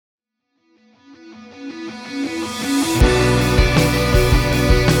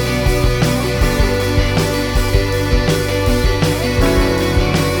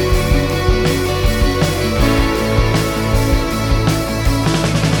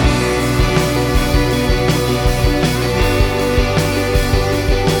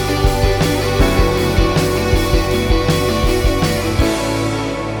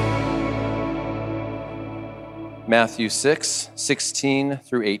Matthew 6:16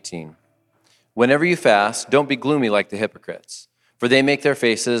 through 18. Whenever you fast, don't be gloomy like the hypocrites, for they make their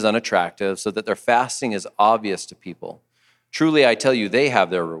faces unattractive so that their fasting is obvious to people. Truly, I tell you, they have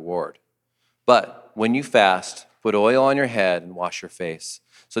their reward. But when you fast, put oil on your head and wash your face,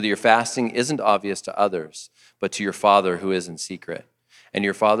 so that your fasting isn't obvious to others, but to your Father who is in secret. And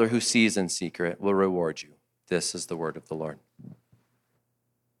your Father who sees in secret will reward you. This is the word of the Lord.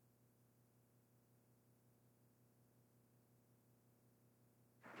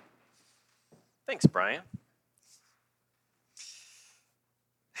 Thanks, Brian.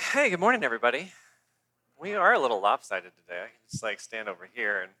 Hey, good morning, everybody. We are a little lopsided today. I can just stand over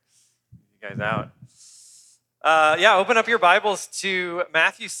here and you guys out. Open up your Bibles to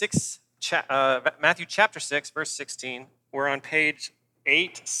Matthew chapter 6, verse 16. We're on page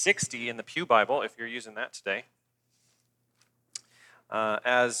 860 in the Pew Bible, if you're using that today.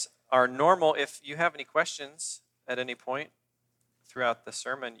 As our normal, if you have any questions at any point throughout the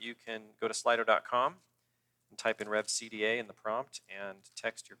sermon, you can go to slido.com and type in Rev CDA in the prompt and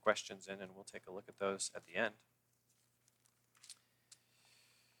text your questions in, and we'll take a look at those at the end.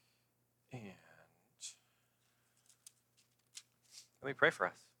 And let me pray for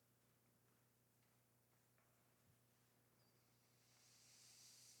us.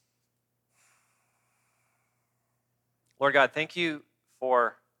 Lord God, thank you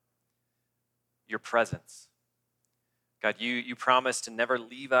for your presence. God, you promise to never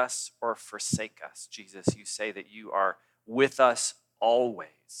leave us or forsake us. Jesus, you say that you are with us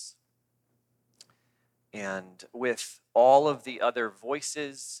always. And with all of the other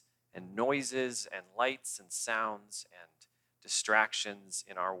voices and noises and lights and sounds and distractions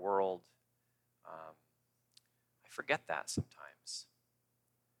in our world, I forget that sometimes.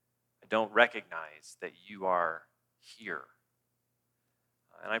 I don't recognize that you are here.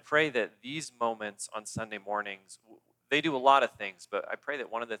 And I pray that these moments on Sunday mornings, they do a lot of things, but I pray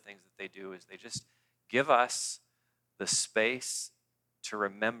that one of the things that they do is they just give us the space to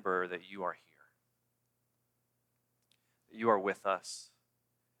remember that you are here, that you are with us,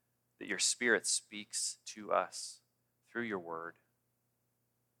 that your Spirit speaks to us through your word,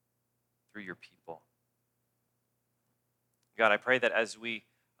 through your people. God, I pray that as we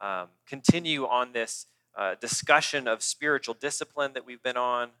continue on this discussion of spiritual discipline that we've been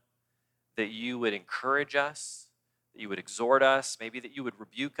on, that you would encourage us, that you would exhort us, maybe that you would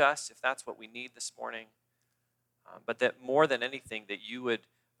rebuke us if that's what we need this morning, but that more than anything, that you would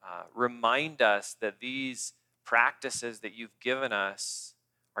remind us that these practices that you've given us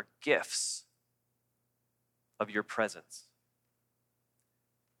are gifts of your presence,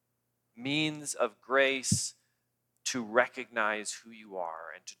 means of grace to recognize who you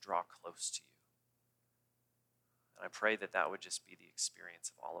are and to draw close to you. And I pray that that would just be the experience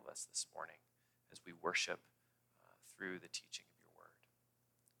of all of us this morning as we worship through the teaching of your word.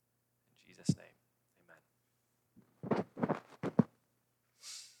 In Jesus' name, amen.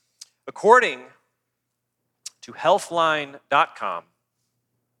 According to healthline.com,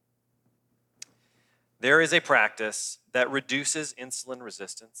 there is a practice that reduces insulin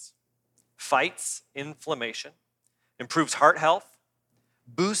resistance, fights inflammation, improves heart health,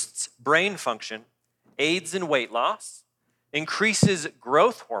 boosts brain function, aids in weight loss, increases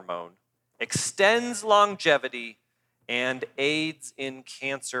growth hormone, extends longevity, and aids in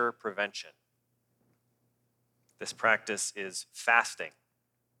cancer prevention. This practice is fasting.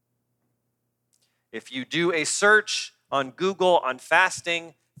 If you do a search on Google on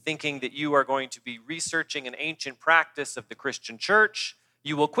fasting, thinking that you are going to be researching an ancient practice of the Christian church,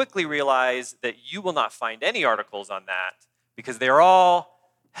 you will quickly realize that you will not find any articles on that because they're all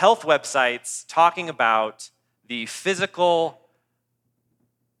health websites talking about the physical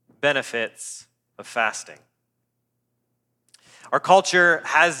benefits of fasting. Our culture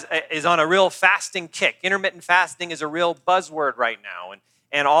is on a real fasting kick. Intermittent fasting is a real buzzword right now.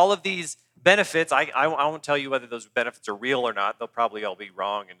 And all of these benefits, I won't tell you whether those benefits are real or not. They'll probably all be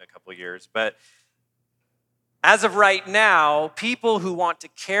wrong in a couple of years. But as of right now, people who want to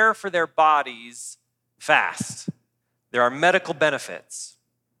care for their bodies fast. There are medical benefits.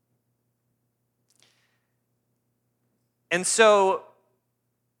 And so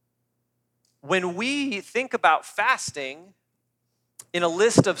when we think about fasting in a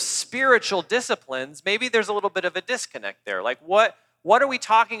list of spiritual disciplines, maybe there's a little bit of a disconnect there. Like what are we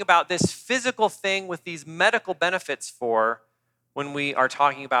talking about this physical thing with these medical benefits for when we are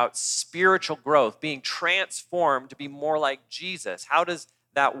talking about spiritual growth, being transformed to be more like Jesus? How does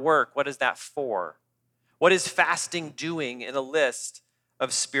that work? What is that for? What is fasting doing in a list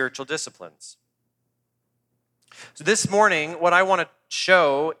of spiritual disciplines? So this morning, what I want to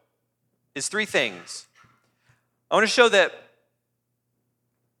show is three things. I want to show that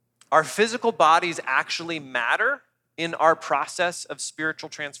our physical bodies actually matter in our process of spiritual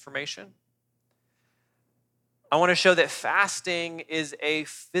transformation. I want to show that fasting is a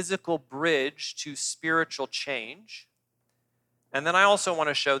physical bridge to spiritual change. And then I also want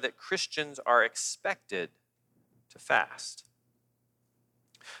to show that Christians are expected to fast.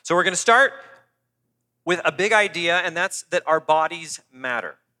 So we're going to start with a big idea, and that's that our bodies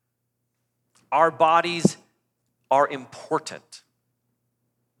matter. Our bodies are important.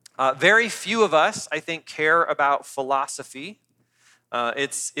 Very few of us, I think, care about philosophy.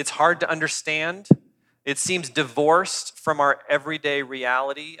 It's hard to understand. It seems divorced from our everyday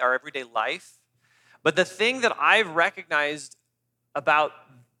reality, our everyday life. But the thing that I've recognized about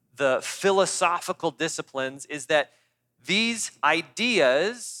the philosophical disciplines is that these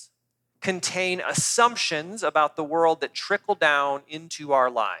ideas contain assumptions about the world that trickle down into our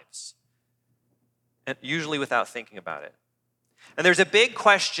lives, and usually without thinking about it. And there's a big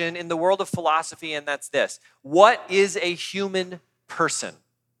question in the world of philosophy, and that's this: what is a human person?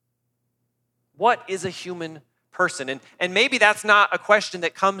 What is a human person? And maybe that's not a question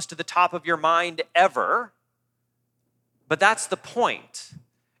that comes to the top of your mind ever, but that's the point.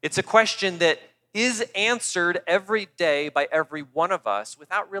 It's a question that is answered every day by every one of us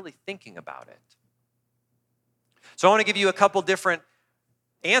without really thinking about it. So I want to give you a couple different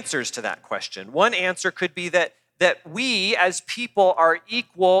answers to that question. One answer could be that we as people are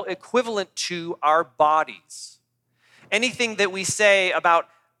equivalent to our bodies. Anything that we say about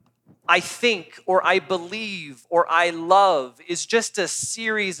I think, or I believe, or I love is just a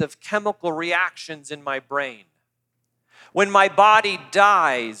series of chemical reactions in my brain. When my body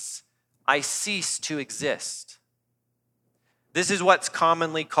dies, I cease to exist. This is what's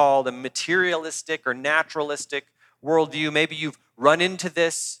commonly called a materialistic or naturalistic worldview. Maybe you've run into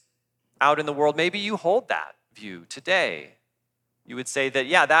this out in the world. Maybe you hold that view today. You would say that,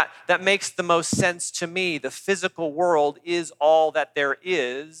 yeah, that makes the most sense to me. The physical world is all that there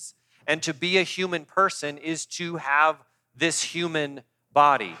is, and to be a human person is to have this human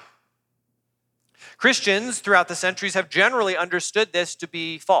body. Christians throughout the centuries have generally understood this to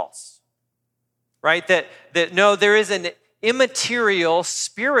be false, right? That no, there is an immaterial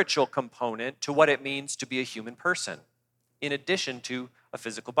spiritual component to what it means to be a human person, in addition to a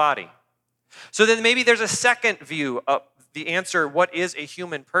physical body. So then maybe there's a second view of the answer, what is a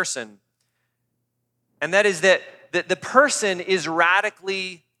human person? And that is that the person is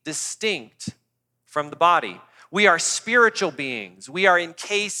radically distinct from the body. We are spiritual beings. We are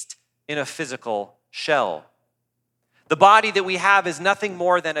encased in a physical shell. The body that we have is nothing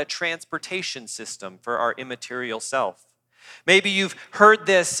more than a transportation system for our immaterial self. Maybe you've heard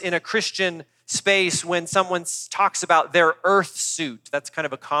this in a Christian space when someone talks about their earth suit. That's kind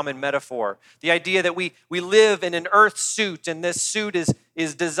of a common metaphor. The idea that we live in an earth suit, and this suit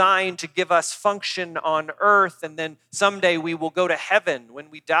is designed to give us function on earth, and then someday we will go to heaven when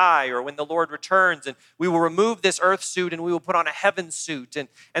we die or when the Lord returns, and we will remove this earth suit and we will put on a heaven suit.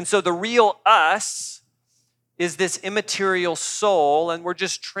 And so the real us is this immaterial soul, and we're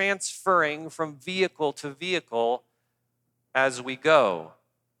just transferring from vehicle to vehicle as we go.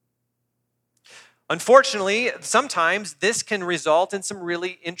 Unfortunately, sometimes this can result in some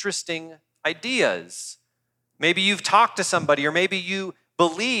really interesting ideas. Maybe you've talked to somebody, or maybe you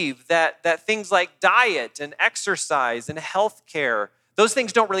believe that things like diet and exercise and healthcare, those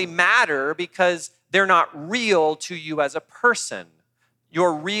things don't really matter because they're not real to you as a person.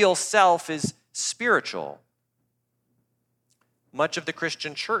 Your real self is spiritual. Much of the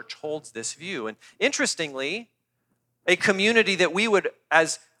Christian church holds this view. And interestingly, a community that we would,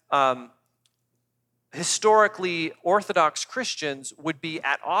 as historically Orthodox Christians, would be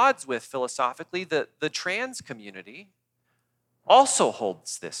at odds with philosophically, the trans community also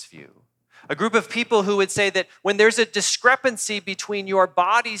holds this view. A group of people who would say that when there's a discrepancy between your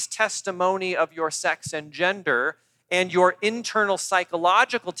body's testimony of your sex and gender and your internal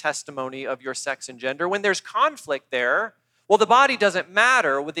psychological testimony of your sex and gender, when there's conflict there, well, the body doesn't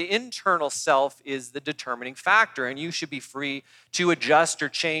matter. Well, the internal self is the determining factor, and you should be free to adjust or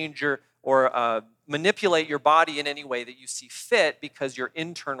change or manipulate your body in any way that you see fit, because your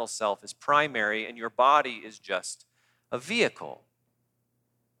internal self is primary and your body is just a vehicle.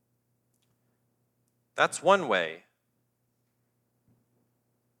 That's one way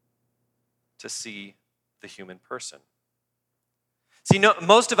to see the human person. See,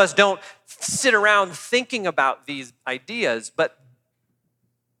 most of us don't sit around thinking about these ideas, but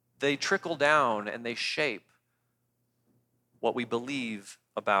they trickle down and they shape what we believe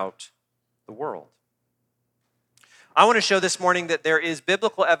about the world. I want to show this morning that there is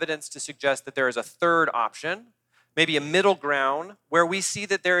biblical evidence to suggest that there is a third option, maybe a middle ground where we see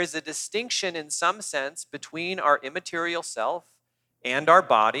that there is a distinction in some sense between our immaterial self and our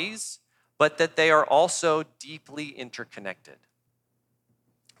bodies, but that they are also deeply interconnected.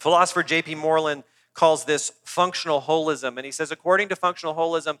 Philosopher J.P. Moreland calls this functional holism, and he says, according to functional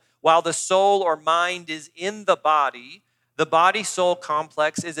holism, while the soul or mind is in the body-soul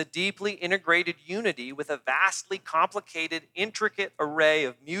complex is a deeply integrated unity with a vastly complicated, intricate array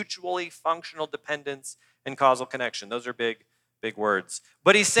of mutually functional dependence and causal connection. Those are big words.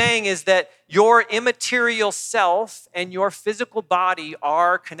 But he's saying is that your immaterial self and your physical body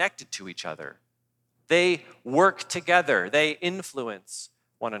are connected to each other. They work together. They influence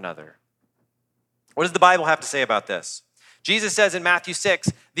one another. What does the Bible have to say about this? Jesus says in Matthew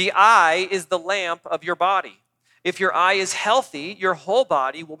 6, the eye is the lamp of your body. If your eye is healthy, your whole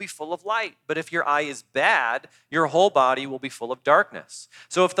body will be full of light. But if your eye is bad, your whole body will be full of darkness.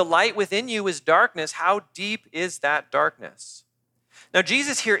 So if the light within you is darkness, how deep is that darkness? Now,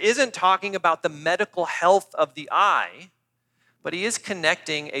 Jesus here isn't talking about the medical health of the eye, but he is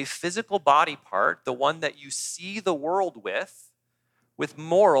connecting a physical body part, the one that you see the world with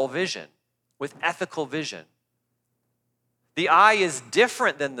moral vision, with ethical vision. The eye is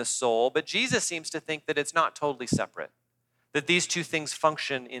different than the soul, but Jesus seems to think that it's not totally separate, that these two things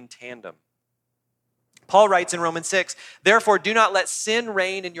function in tandem. Paul writes in Romans 6, therefore do not let sin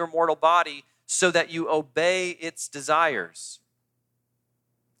reign in your mortal body so that you obey its desires.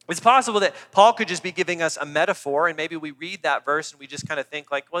 It's possible that Paul could just be giving us a metaphor, and maybe we read that verse and we just kind of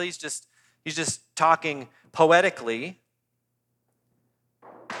think like, well, he's just talking poetically.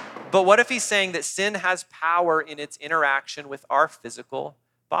 But what if he's saying that sin has power in its interaction with our physical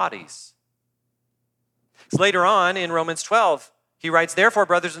bodies? So later on in Romans 12, he writes, therefore,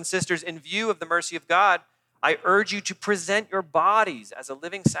 brothers and sisters, in view of the mercy of God, I urge you to present your bodies as a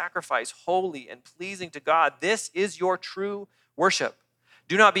living sacrifice, holy and pleasing to God. This is your true worship.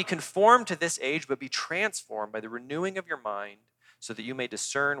 Do not be conformed to this age, but be transformed by the renewing of your mind, so that you may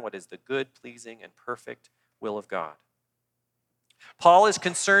discern what is the good, pleasing, and perfect will of God. Paul is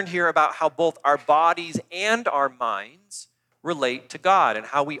concerned here about how both our bodies and our minds relate to God and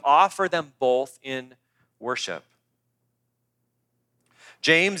how we offer them both in worship.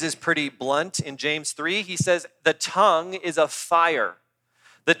 James is pretty blunt in James 3. He says, the tongue is a fire.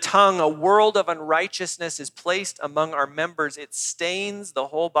 The tongue, a world of unrighteousness, is placed among our members. It stains the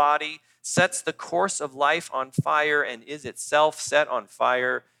whole body, sets the course of life on fire, and is itself set on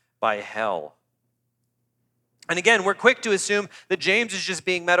fire by hell. And again, we're quick to assume that James is just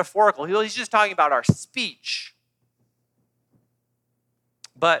being metaphorical. He's just talking about our speech.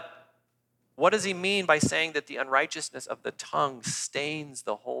 But what does he mean by saying that the unrighteousness of the tongue stains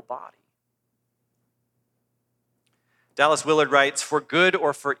the whole body? Dallas Willard writes, for good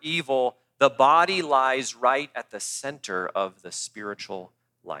or for evil, the body lies right at the center of the spiritual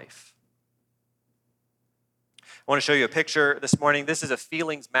life. I want to show you a picture this morning. This is a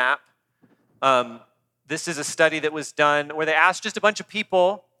feelings map. This is a study that was done where they asked just a bunch of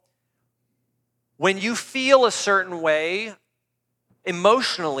people, when you feel a certain way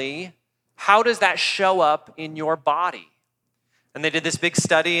emotionally, how does that show up in your body? And they did this big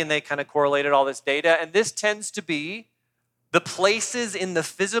study and they kind of correlated all this data. And this tends to be the places in the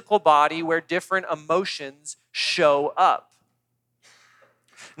physical body where different emotions show up.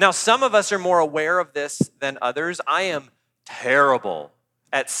 Now, some of us are more aware of this than others. I am terrible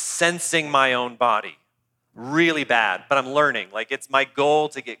at sensing my own body. Really bad, but I'm learning. Like, it's my goal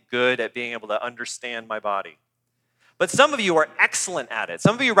to get good at being able to understand my body. But some of you are excellent at it.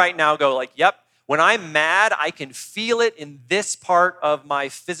 Some of you right now go like, yep, when I'm mad, I can feel it in this part of my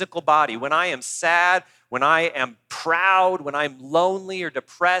physical body. When I am sad, when I am proud, when I'm lonely or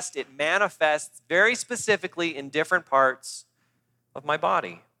depressed, it manifests very specifically in different parts of my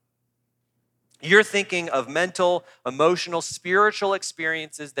body. You're thinking of mental, emotional, spiritual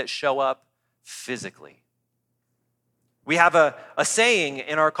experiences that show up physically. We have a saying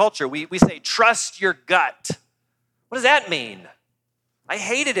in our culture. We say, trust your gut. What does that mean? I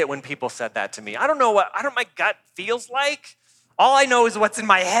hated it when people said that to me. I don't know what my gut feels like. All I know is what's in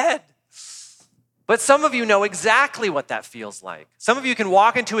my head. But some of you know exactly what that feels like. Some of you can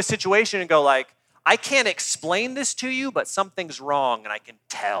walk into a situation and go like, I can't explain this to you, but something's wrong and I can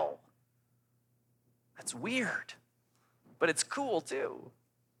tell. That's weird, but it's cool too,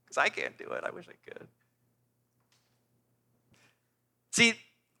 because I can't do it. I wish I could. See,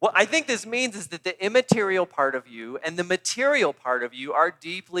 what I think this means is that the immaterial part of you and the material part of you are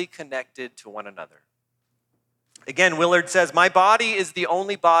deeply connected to one another. Again, Willard says, my body is the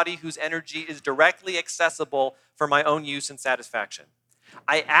only body whose energy is directly accessible for my own use and satisfaction.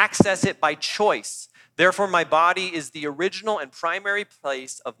 I access it by choice. Therefore, my body is the original and primary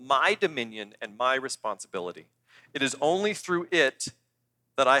place of my dominion and my responsibility. It is only through it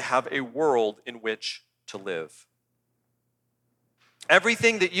that I have a world in which to live.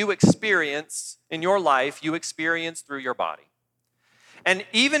 Everything that you experience in your life, you experience through your body. And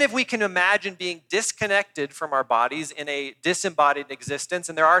even if we can imagine being disconnected from our bodies in a disembodied existence,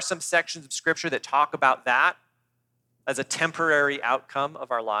 and there are some sections of Scripture that talk about that as a temporary outcome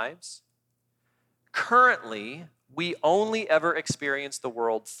of our lives, currently, we only ever experience the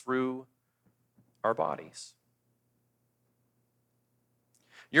world through our bodies.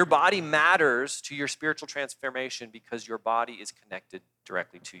 Your body matters to your spiritual transformation because your body is connected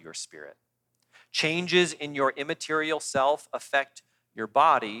directly to your spirit. Changes in your immaterial self affect your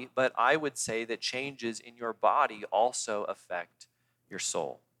body, but I would say that changes in your body also affect your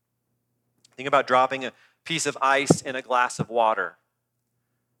soul. Think about dropping a piece of ice in a glass of water.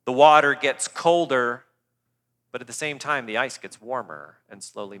 The water gets colder, but at the same time, the ice gets warmer and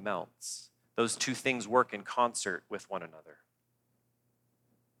slowly melts. Those two things work in concert with one another.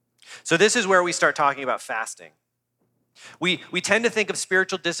 So this is where we start talking about fasting. We tend to think of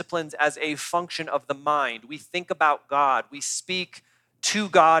spiritual disciplines as a function of the mind. We think about God. We speak to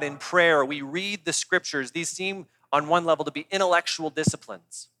God in prayer. We read the scriptures. These seem, on one level, to be intellectual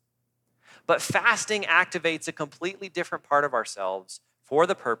disciplines. But fasting activates a completely different part of ourselves for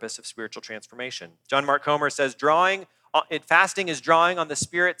the purpose of spiritual transformation. John Mark Comer says, fasting is drawing on the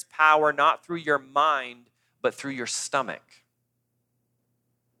Spirit's power not through your mind, but through your stomach.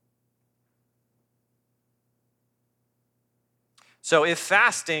 So if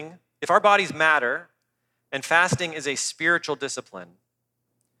our bodies matter, and fasting is a spiritual discipline,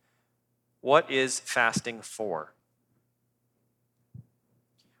 what is fasting for?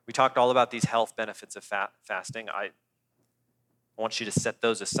 We talked all about these health benefits of fasting. I want you to set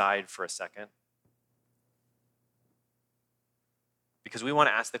those aside for a second, because we want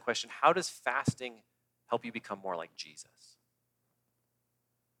to ask the question, how does fasting help you become more like Jesus?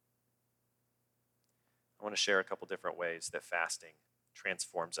 I want to share a couple different ways that fasting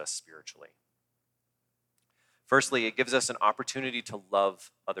transforms us spiritually. Firstly, it gives us an opportunity to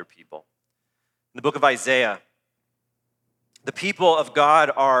love other people. In the book of Isaiah, the people of God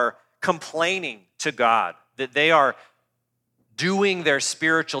are complaining to God that they are doing their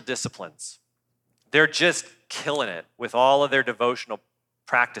spiritual disciplines. They're just killing it with all of their devotional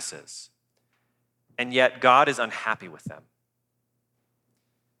practices. And yet God is unhappy with them.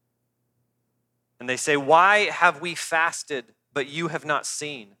 And they say, "Why have we fasted, but you have not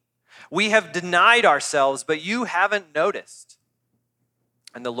seen? We have denied ourselves, but you haven't noticed."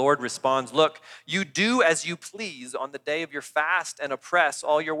 And the Lord responds, "Look, you do as you please on the day of your fast and oppress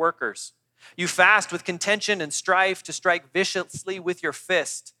all your workers. You fast with contention and strife to strike viciously with your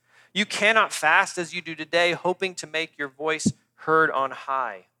fist. You cannot fast as you do today, hoping to make your voice heard on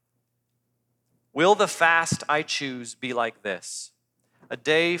high. Will the fast I choose be like this? A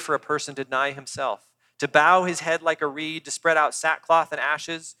day for a person to deny himself, to bow his head like a reed, to spread out sackcloth and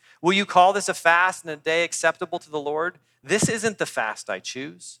ashes? Will you call this a fast and a day acceptable to the Lord? This isn't the fast I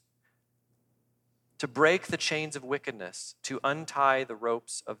choose. To break the chains of wickedness, to untie the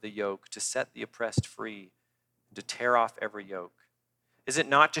ropes of the yoke, to set the oppressed free, and to tear off every yoke. Is it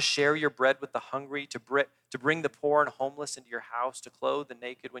not to share your bread with the hungry, to bring the poor and homeless into your house, to clothe the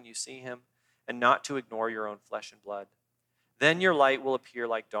naked when you see him, and not to ignore your own flesh and blood? Then your light will appear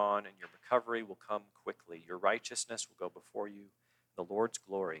like dawn, and your recovery will come quickly. Your righteousness will go before you. The Lord's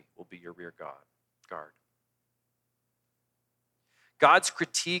glory will be your rear guard." God's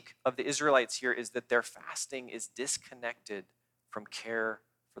critique of the Israelites here is that their fasting is disconnected from care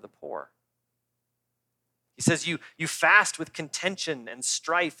for the poor. He says, you fast with contention and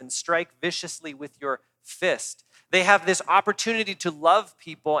strife and strike viciously with your fist. They have this opportunity to love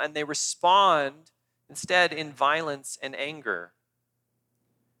people, and they respond instead in violence and anger.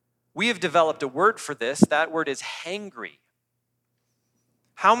 We have developed a word for this. That word is hangry.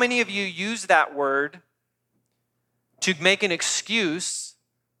 How many of you use that word to make an excuse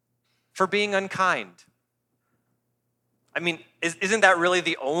for being unkind? I mean, isn't that really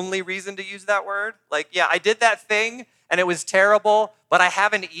the only reason to use that word? Like, yeah, I did that thing and it was terrible, but I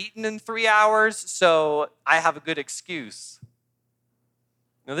haven't eaten in 3 hours, so I have a good excuse.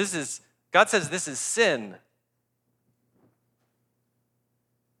 Now, God says this is sin.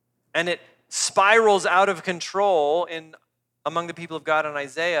 And it spirals out of control among the people of God in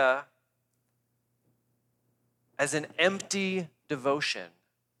Isaiah as an empty devotion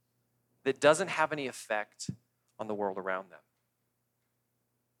that doesn't have any effect on the world around them.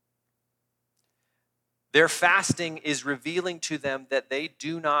 Their fasting is revealing to them that they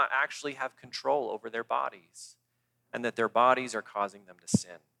do not actually have control over their bodies and that their bodies are causing them to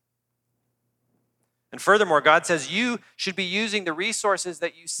sin. And furthermore, God says you should be using the resources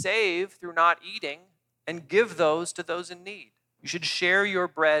that you save through not eating and give those to those in need. You should share your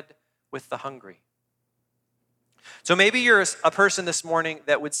bread with the hungry. So maybe you're a person this morning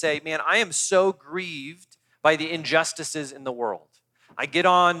that would say, man, I am so grieved by the injustices in the world. I get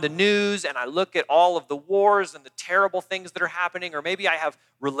on the news and I look at all of the wars and the terrible things that are happening, or maybe I have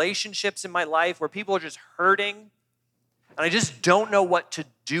relationships in my life where people are just hurting and I just don't know what to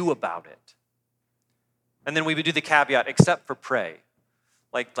do about it. And then we would do the caveat, except for pray.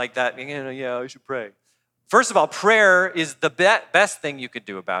 Like that, yeah, I should pray. First of all, prayer is the best thing you could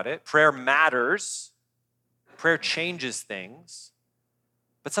do about it. Prayer matters. Prayer changes things.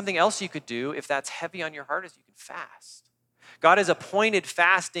 But something else you could do, if that's heavy on your heart, is you can fast. God has appointed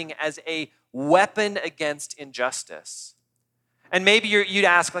fasting as a weapon against injustice. And maybe you'd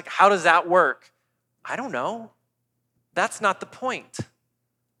ask, like, how does that work? I don't know. That's not the point.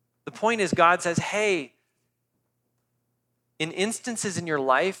 The point is God says, hey, in instances in your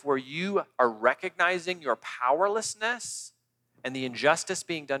life where you are recognizing your powerlessness and the injustice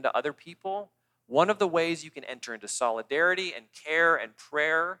being done to other people, one of the ways you can enter into solidarity and care and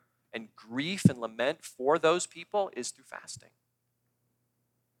prayer and grief and lament for those people is through fasting.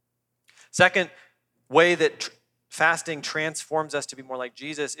 Second way that fasting transforms us to be more like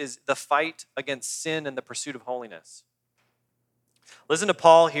Jesus is the fight against sin and the pursuit of holiness. Listen to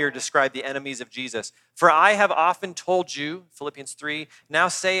Paul here describe the enemies of Jesus. For I have often told you, Philippians 3, now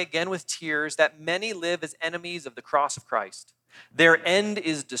say again with tears, that many live as enemies of the cross of Christ. Their end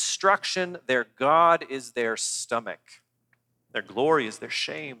is destruction. Their God is their stomach. Their glory is their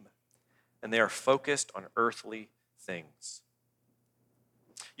shame. And they are focused on earthly things.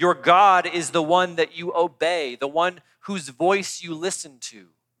 Your God is the one that you obey, the one whose voice you listen to.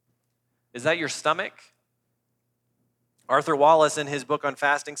 Is that your stomach? Arthur Wallace, in his book on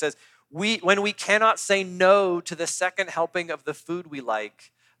fasting, says, when we cannot say no to the second helping of the food we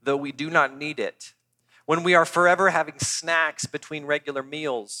like, though we do not need it, when we are forever having snacks between regular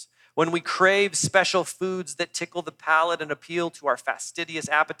meals, when we crave special foods that tickle the palate and appeal to our fastidious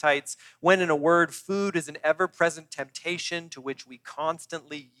appetites, when, in a word, food is an ever-present temptation to which we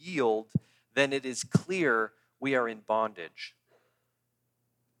constantly yield, then it is clear we are in bondage.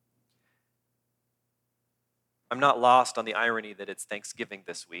 I'm not lost on the irony that it's Thanksgiving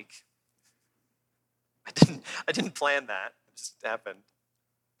this week. I didn't plan that. It just happened.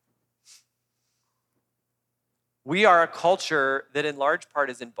 We are a culture that in large part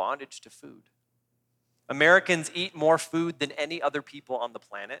is in bondage to food. Americans eat more food than any other people on the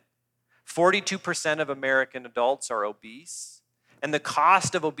planet. 42% of American adults are obese. And the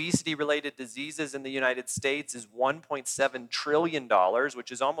cost of obesity-related diseases in the United States is $1.7 trillion,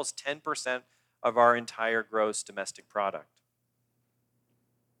 which is almost 10% of our entire gross domestic product.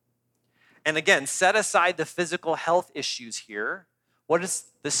 And again, set aside the physical health issues here. What is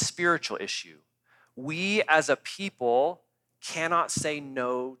the spiritual issue? We as a people cannot say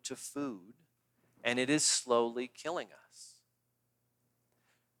no to food, and it is slowly killing us.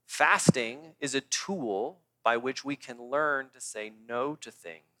 Fasting is a tool by which we can learn to say no to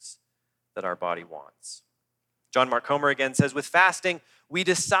things that our body wants. John Mark Comer again says, with fasting, we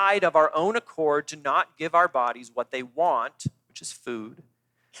decide of our own accord to not give our bodies what they want, which is food.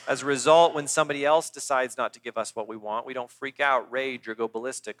 As a result, when somebody else decides not to give us what we want, we don't freak out, rage, or go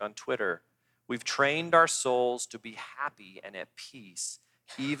ballistic on Twitter. We've trained our souls to be happy and at peace,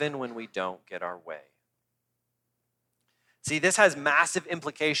 even when we don't get our way. See, this has massive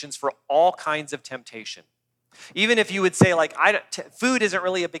implications for all kinds of temptation. Even if you would say, like, food isn't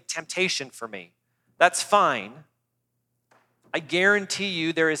really a big temptation for me, that's fine. I guarantee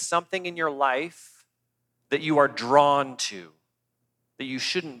you there is something in your life that you are drawn to, that you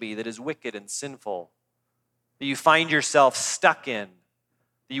shouldn't be, that is wicked and sinful, that you find yourself stuck in,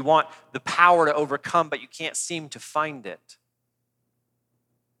 that you want the power to overcome, but you can't seem to find it.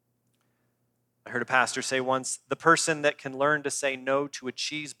 I heard a pastor say once, the person that can learn to say no to a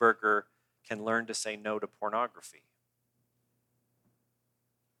cheeseburger can learn to say no to pornography.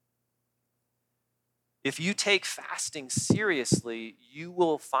 If you take fasting seriously, you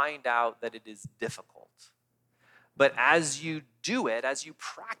will find out that it is difficult. But as you do it, as you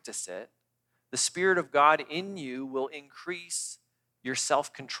practice it, the Spirit of God in you will increase your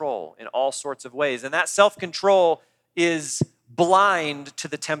self-control in all sorts of ways. And that self-control is blind to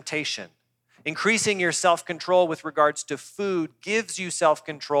the temptation. Increasing your self-control with regards to food gives you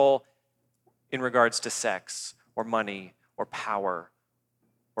self-control in regards to sex or money or power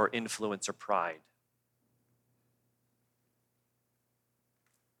or influence or pride.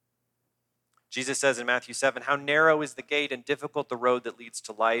 Jesus says in Matthew 7, how narrow is the gate and difficult the road that leads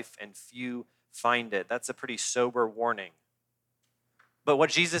to life, and few find it. That's a pretty sober warning. But what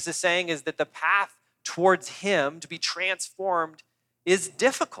Jesus is saying is that the path towards him to be transformed is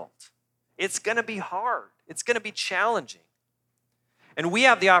difficult. It's going to be hard. It's going to be challenging. And we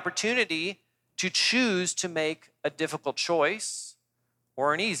have the opportunity to choose to make a difficult choice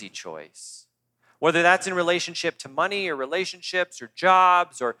or an easy choice. Whether that's in relationship to money or relationships or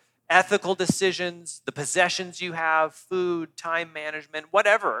jobs or ethical decisions, the possessions you have, food, time management,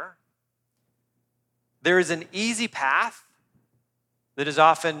 whatever. There is an easy path that is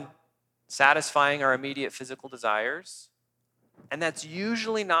often satisfying our immediate physical desires, and that's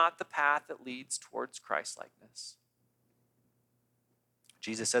usually not the path that leads towards Christ-likeness.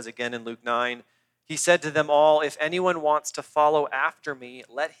 Jesus says again in Luke 9, he said to them all, if anyone wants to follow after me,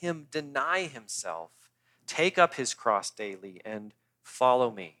 let him deny himself, take up his cross daily, and follow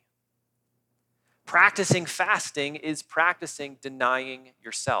me. Practicing fasting is practicing denying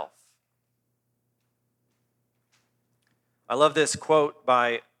yourself. I love this quote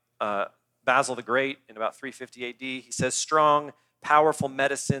by Basil the Great in about 350 AD. He says, strong, powerful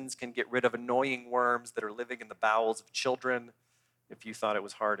medicines can get rid of annoying worms that are living in the bowels of children. If you thought it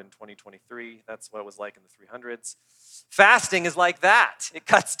was hard in 2023, that's what it was like in the 300s. Fasting is like that. It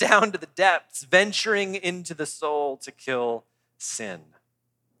cuts down to the depths, venturing into the soul to kill sin.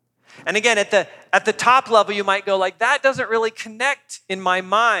 And again, at the top level, you might go like, that doesn't really connect in my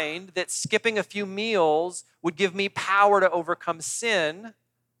mind that skipping a few meals would give me power to overcome sin.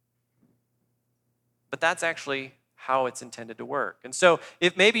 But that's actually how it's intended to work. And so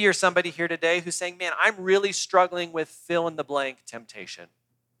if maybe you're somebody here today who's saying, man, I'm really struggling with fill in the blank temptation.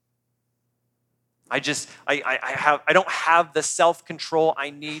 I don't have the self-control I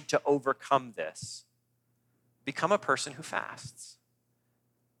need to overcome this. Become a person who fasts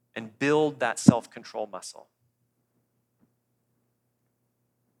and build that self-control muscle.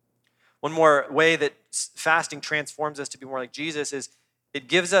 One more way that fasting transforms us to be more like Jesus is it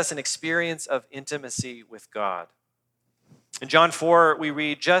gives us an experience of intimacy with God. In John 4, we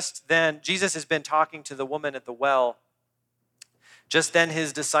read, just then, Jesus has been talking to the woman at the well. Just then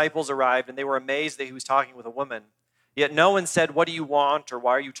his disciples arrived, and they were amazed that he was talking with a woman. Yet no one said, what do you want, or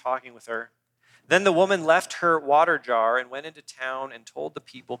why are you talking with her? Then the woman left her water jar and went into town and told the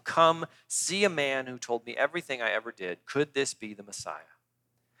people, come, see a man who told me everything I ever did. Could this be the Messiah?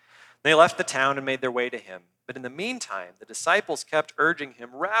 They left the town and made their way to him. But in the meantime, the disciples kept urging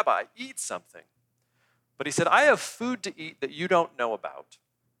him, Rabbi, eat something. But he said, I have food to eat that you don't know about.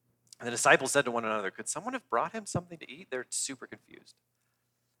 And the disciples said to one another, could someone have brought him something to eat? They're super confused.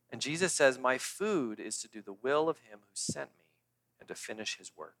 And Jesus says, my food is to do the will of him who sent me and to finish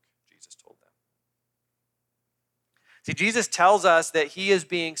his work, Jesus told them. See, Jesus tells us that he is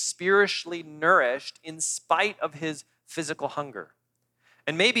being spiritually nourished in spite of his physical hunger.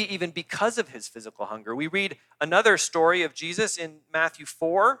 And maybe even because of his physical hunger. We read another story of Jesus in Matthew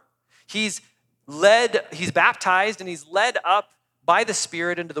 4. He's baptized and he's led up by the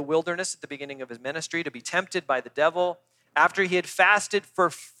Spirit into the wilderness at the beginning of his ministry to be tempted by the devil. After he had fasted for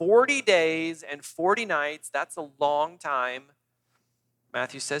 40 days and 40 nights, that's a long time,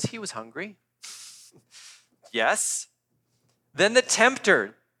 Matthew says he was hungry. Yes. Then the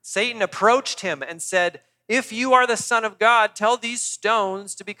tempter, Satan, approached him and said, if you are the Son of God, tell these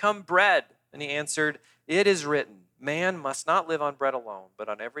stones to become bread. And he answered, it is written, man must not live on bread alone, but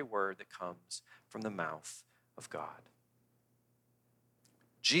on every word that comes from the mouth of God.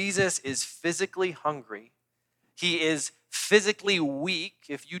 Jesus is physically hungry. He is physically weak.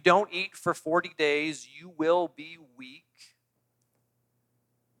 If you don't eat for 40 days, you will be weak.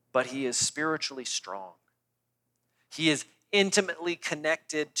 But he is spiritually strong. He is intimately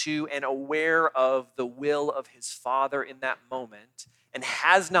connected to and aware of the will of his Father in that moment and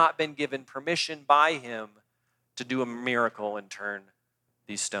has not been given permission by him to do a miracle and turn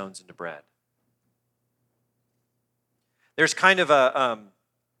these stones into bread. There's kind of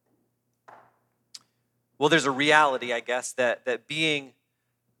there's a reality, I guess, that being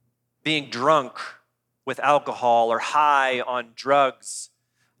drunk with alcohol or high on drugs,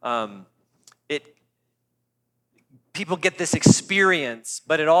 people get this experience,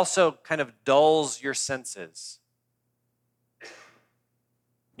 but it also kind of dulls your senses.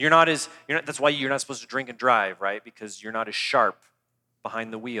 That's why you're not supposed to drink and drive, right? Because you're not as sharp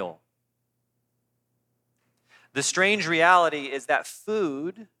behind the wheel. The strange reality is that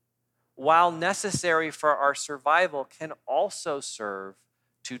food, while necessary for our survival, can also serve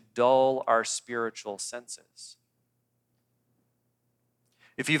to dull our spiritual senses.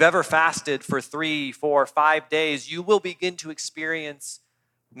 If you've ever fasted for 3, 4, 5 days, you will begin to experience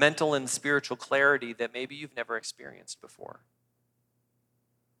mental and spiritual clarity that maybe you've never experienced before.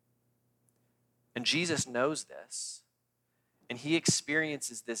 And Jesus knows this, and he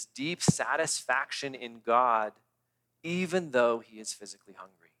experiences this deep satisfaction in God, even though he is physically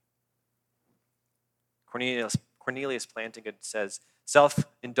hungry. Cornelius Plantinga says,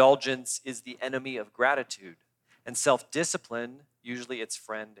 self-indulgence is the enemy of gratitude, and self-discipline usually its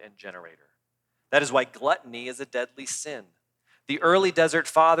friend and generator. That is why gluttony is a deadly sin. The early desert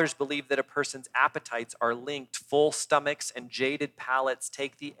fathers believed that a person's appetites are linked. Full stomachs and jaded palates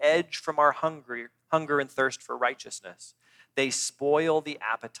take the edge from our hunger and thirst for righteousness. They spoil the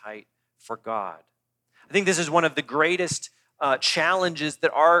appetite for God. I think this is one of the greatest challenges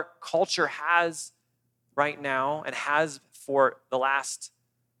that our culture has right now and has for the last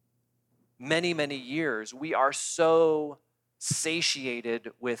many, many years. We are so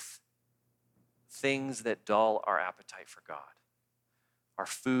satiated with things that dull our appetite for God. Our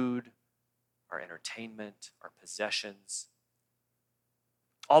food, our entertainment, our possessions.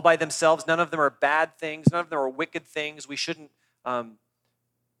 All by themselves, none of them are bad things. None of them are wicked things. We shouldn't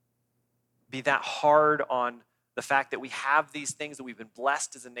be that hard on the fact that we have these things, that we've been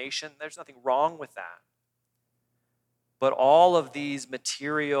blessed as a nation. There's nothing wrong with that. But all of these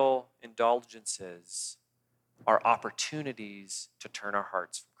material indulgences are opportunities to turn our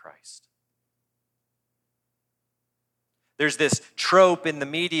hearts from Christ. There's this trope in the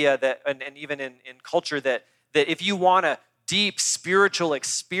media that, and even in culture that if you want a deep spiritual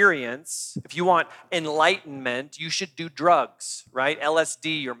experience, if you want enlightenment, you should do drugs, right?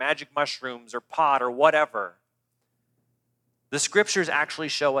 LSD or magic mushrooms or pot or whatever. The scriptures actually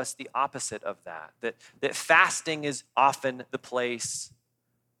show us the opposite of that fasting is often the place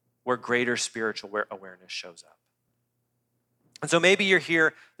where greater spiritual awareness shows up. And so maybe you're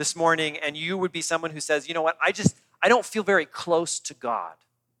here this morning and you would be someone who says, you know what, I don't feel very close to God.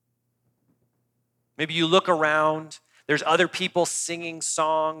 Maybe you look around, there's other people singing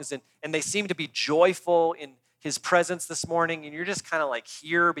songs and they seem to be joyful in his presence this morning, and you're just kind of like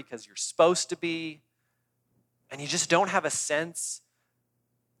here because you're supposed to be, and you just don't have a sense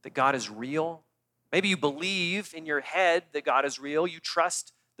that God is real. Maybe you believe in your head that God is real, you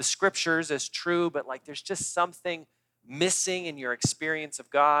trust the scriptures as true, but like there's just something missing in your experience of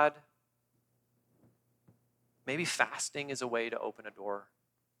God. Maybe fasting is a way to open a door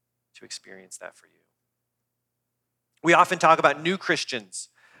to experience that for you. We often talk about new Christians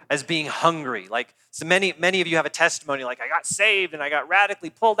as being hungry. Like, so many of you have a testimony like, I got saved and I got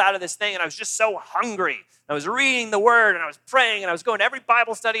radically pulled out of this thing and I was just so hungry. I was reading the word and I was praying and I was going to every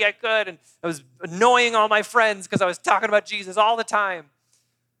Bible study I could and I was annoying all my friends because I was talking about Jesus all the time.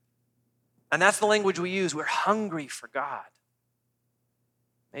 And that's the language we use. We're hungry for God.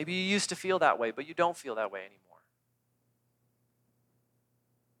 Maybe you used to feel that way, but you don't feel that way anymore.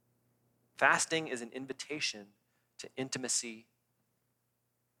 Fasting is an invitation to intimacy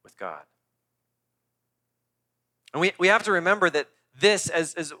with God. And we have to remember that this,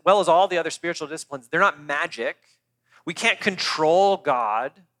 as well as all the other spiritual disciplines, they're not magic. We can't control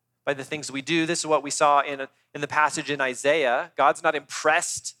God by the things we do. This is what we saw in the passage in Isaiah. God's not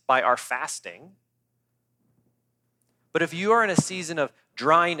impressed by our fasting. But if you are in a season of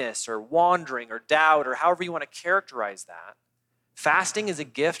dryness or wandering or doubt or however you want to characterize that, fasting is a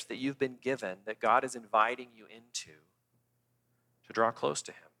gift that you've been given that God is inviting you into to draw close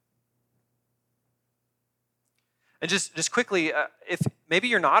to him. And just quickly, if maybe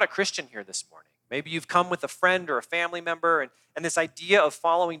you're not a Christian here this morning, maybe you've come with a friend or a family member, and this idea of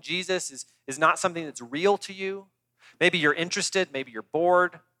following Jesus is not something that's real to you. Maybe you're interested, maybe you're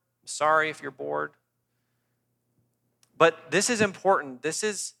bored. I'm sorry if you're bored. But this is important. This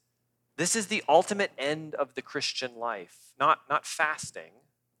is the ultimate end of the Christian life. Not fasting,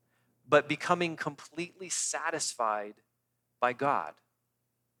 but becoming completely satisfied by God.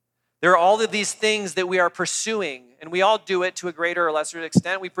 There are all of these things that we are pursuing, and we all do it to a greater or lesser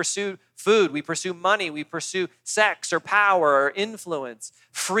extent. We pursue food, we pursue money, we pursue sex or power or influence,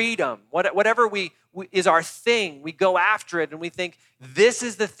 freedom, whatever is our thing. We go after it and we think, this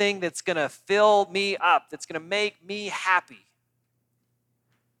is the thing that's going to fill me up, that's going to make me happy.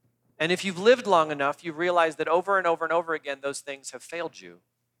 And if you've lived long enough, you realize that over and over and over again, those things have failed you.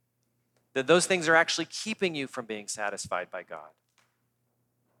 That those things are actually keeping you from being satisfied by God.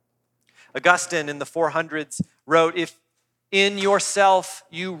 Augustine in the 400s wrote, if in yourself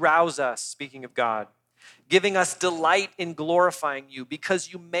you rouse us, speaking of God, giving us delight in glorifying you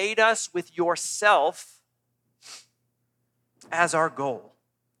because you made us with yourself as our goal.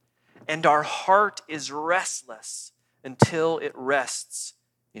 And our heart is restless until it rests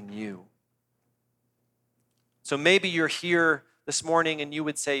in you. So maybe you're here this morning and you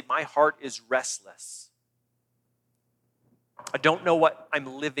would say, my heart is restless. I don't know what I'm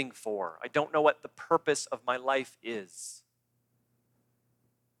living for. I don't know what the purpose of my life is.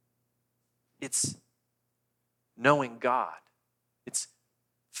 It's knowing God. It's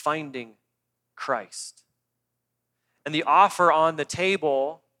finding Christ. And the offer on the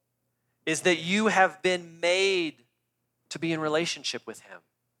table is that you have been made to be in relationship with him.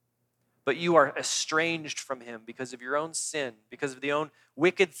 But you are estranged from him because of your own sin, because of the own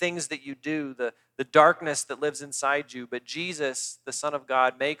wicked things that you do, the darkness that lives inside you. But Jesus, the Son of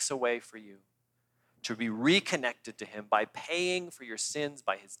God, makes a way for you to be reconnected to him by paying for your sins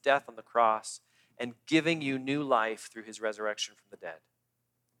by his death on the cross and giving you new life through his resurrection from the dead.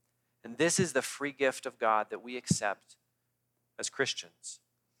 And this is the free gift of God that we accept as Christians.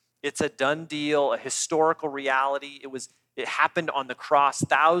 It's a done deal, a historical reality. It happened on the cross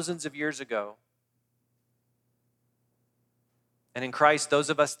thousands of years ago. And in Christ,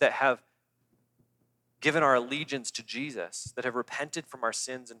 those of us that have given our allegiance to Jesus, that have repented from our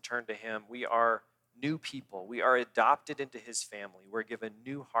sins and turned to him, we are new people. We are adopted into his family. We're given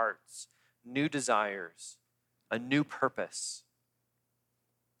new hearts, new desires, a new purpose.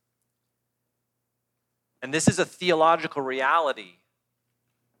 And this is a theological reality.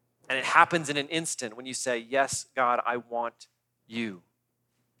 And it happens in an instant when you say, yes, God, I want you.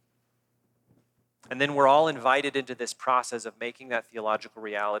 And then we're all invited into this process of making that theological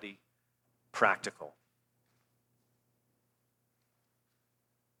reality practical.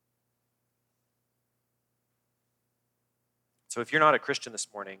 So if you're not a Christian this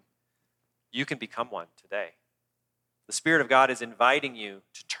morning, you can become one today. The Spirit of God is inviting you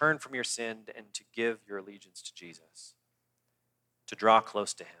to turn from your sin and to give your allegiance to Jesus, to draw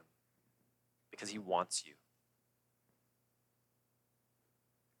close to him, because he wants you.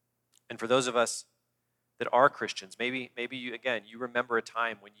 And for those of us that are Christians, maybe you, again, you remember a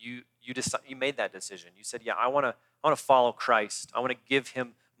time when you made that decision. You said, yeah, I want to follow Christ. I want to give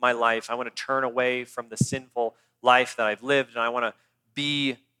him my life. I want to turn away from the sinful life that I've lived, and I want to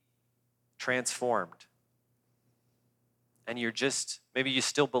be transformed. And maybe you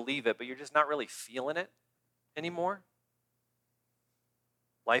still believe it, but you're just not really feeling it anymore.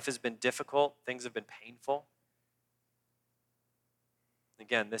 Life has been difficult. Things have been painful.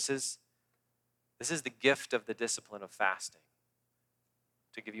 Again, this is the gift of the discipline of fasting,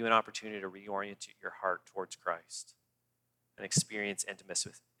 to give you an opportunity to reorient your heart towards Christ and experience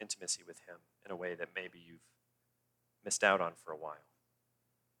intimacy with him in a way that maybe you've missed out on for a while.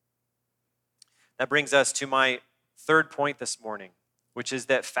 That brings us to my third point this morning, which is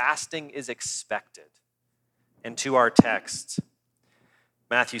that fasting is expected. And to our text,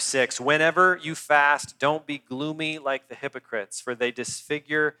 Matthew 6, whenever you fast, don't be gloomy like the hypocrites, for they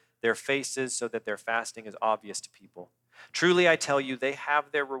disfigure their faces so that their fasting is obvious to people. Truly, I tell you, they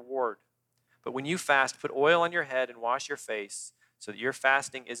have their reward. But when you fast, put oil on your head and wash your face, so that your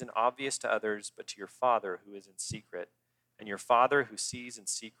fasting isn't obvious to others, but to your Father who is in secret. And your Father who sees in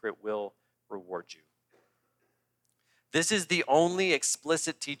secret will reward you. This is the only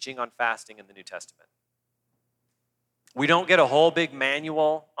explicit teaching on fasting in the New Testament. We don't get a whole big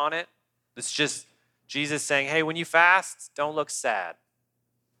manual on it. It's just Jesus saying, hey, when you fast, don't look sad.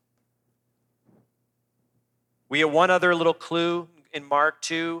 We have one other little clue in Mark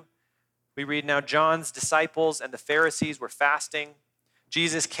 2. We read, now John's disciples and the Pharisees were fasting.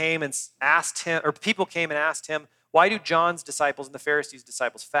 Jesus came and asked him, or people came and asked him, why do John's disciples and the Pharisees'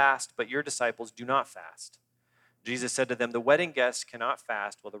 disciples fast, but your disciples do not fast? Jesus said to them, the wedding guests cannot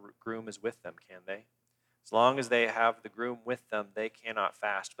fast while the groom is with them, can they? As long as they have the groom with them, they cannot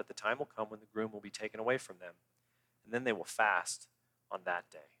fast, but the time will come when the groom will be taken away from them, and then they will fast on that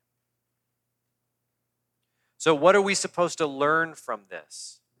day. So what are we supposed to learn from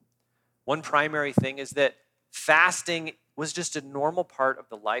this? One primary thing is that fasting was just a normal part of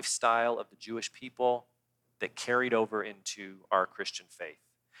the lifestyle of the Jewish people that carried over into our Christian faith.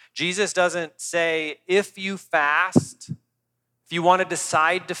 Jesus doesn't say, if you fast, if you want to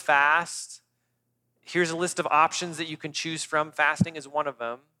decide to fast, here's a list of options that you can choose from. Fasting is one of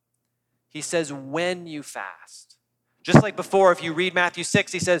them. He says, when you fast. Just like before, if you read Matthew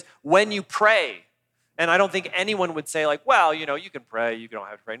 6, he says, when you pray. And I don't think anyone would say like, well, you can pray, you don't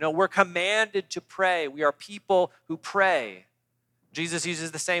have to pray. No, we're commanded to pray. We are people who pray. Jesus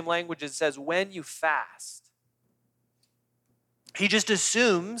uses the same language. It says, when you fast. He just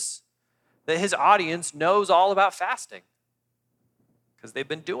assumes that his audience knows all about fasting because they've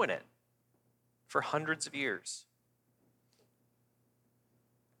been doing it for hundreds of years.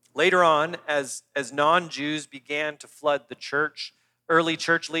 Later on, as non-Jews began to flood the church, early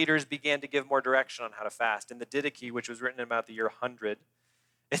church leaders began to give more direction on how to fast. In the Didache, which was written in about the year 100,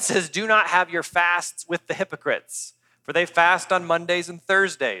 it says, "Do not have your fasts with the hypocrites, for they fast on Mondays and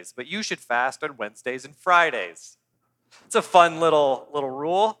Thursdays, but you should fast on Wednesdays and Fridays." It's a fun little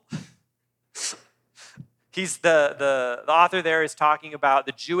rule. The author there is talking about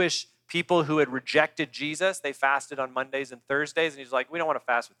the Jewish people who had rejected Jesus. They fasted on Mondays and Thursdays, and he's like, we don't want to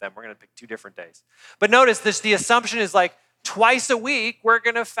fast with them. We're going to pick 2 different days. But notice this, the assumption is like twice a week we're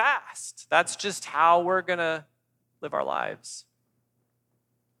going to fast. That's just how we're going to live our lives.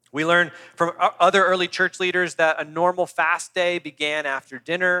 We learn from other early church leaders that a normal fast day began after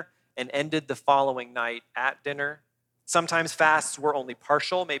dinner and ended the following night at dinner. Sometimes fasts were only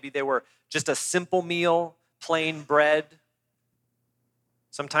partial. Maybe they were just a simple meal, plain bread.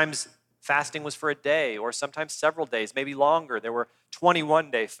 Sometimes fasting was for a day or sometimes several days, maybe longer. There were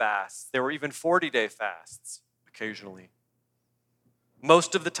 21-day fasts. There were even 40-day fasts occasionally.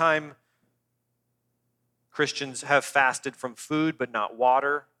 Most of the time, Christians have fasted from food but not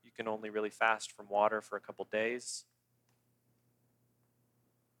water. You can only really fast from water for a couple days.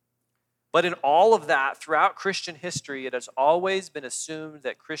 But in all of that, throughout Christian history, it has always been assumed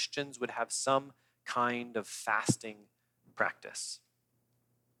that Christians would have some kind of fasting practice.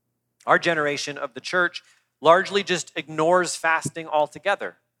 Our generation of the church largely just ignores fasting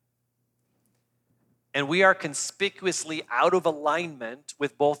altogether. And we are conspicuously out of alignment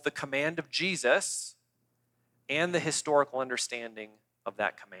with both the command of Jesus and the historical understanding of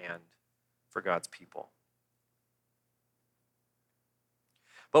that command for God's people.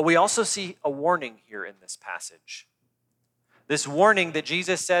 But we also see a warning here in this passage. This warning that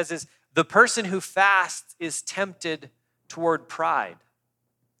Jesus says is the person who fasts is tempted toward pride.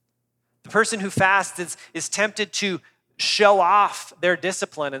 The person who fasts is tempted to show off their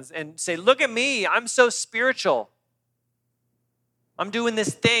discipline and say, look at me, I'm so spiritual. I'm doing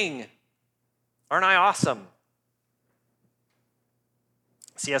this thing. Aren't I awesome?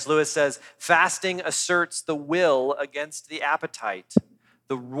 C.S. Lewis says, fasting asserts the will against the appetite,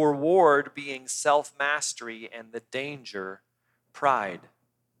 the reward being self-mastery and the danger, pride.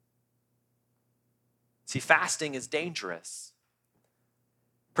 See, fasting is dangerous,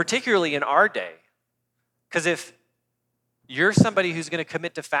 particularly in our day. Because if you're somebody who's going to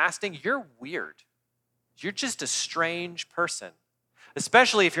commit to fasting, you're weird. You're just a strange person,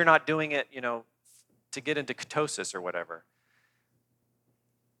 especially if you're not doing it, to get into ketosis or whatever.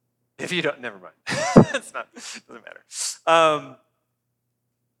 If you don't, never mind. Doesn't matter.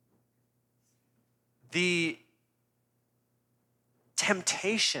 The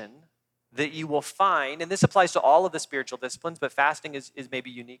temptation that you will find, and this applies to all of the spiritual disciplines, but fasting is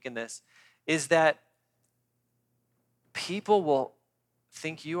maybe unique in this, is that people will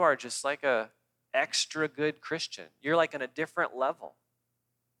think you are just like a extra good Christian. You're like on a different level.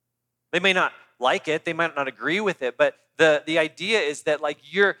 They may not like it, they might not agree with it, but the idea is that like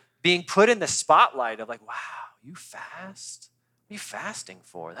you're being put in the spotlight of like, wow, you fast? What are you fasting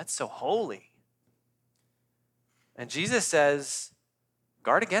for? That's so holy. And Jesus says,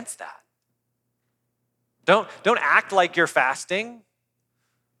 guard against that. Don't act like you're fasting.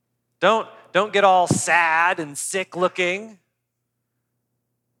 Don't get all sad and sick looking.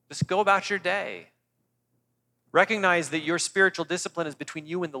 Just go about your day. Recognize that your spiritual discipline is between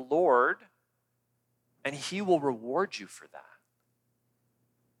you and the Lord, and He will reward you for that.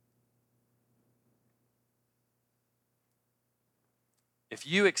 If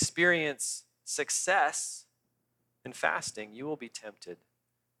you experience success in fasting, you will be tempted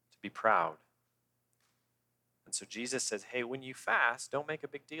to be proud. And so Jesus says, hey, when you fast, don't make a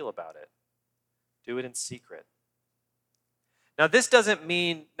big deal about it. Do it in secret. Now, this doesn't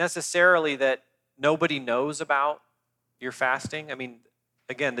mean necessarily that nobody knows about your fasting. I mean,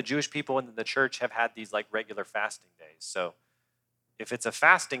 again, the Jewish people in the church have had these like regular fasting days. So if it's a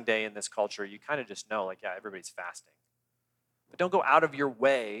fasting day in this culture, you kind of just know, like, yeah, everybody's fasting. But don't go out of your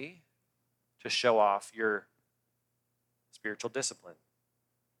way to show off your spiritual discipline.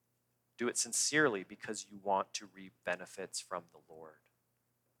 Do it sincerely because you want to reap benefits from the Lord.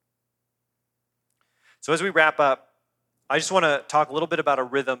 So as we wrap up, I just want to talk a little bit about a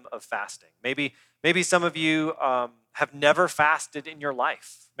rhythm of fasting. Maybe some of you have never fasted in your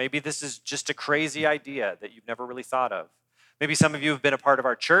life. Maybe this is just a crazy idea that you've never really thought of. Maybe some of you have been a part of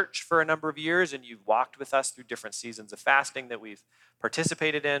our church for a number of years and you've walked with us through different seasons of fasting that we've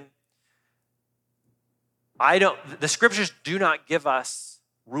participated in. The scriptures do not give us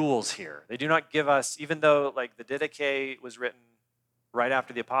rules here. They do not give us, even though like the Didache was written right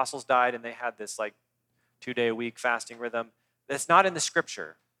after the apostles died and they had this like 2-day-a-week fasting rhythm, that's not in the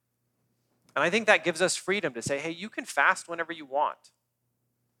scripture. And I think that gives us freedom to say, hey, you can fast whenever you want.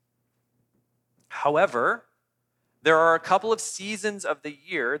 However, there are a couple of seasons of the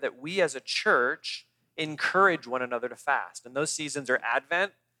year that we as a church encourage one another to fast. And those seasons are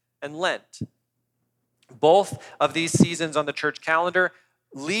Advent and Lent. Both of these seasons on the church calendar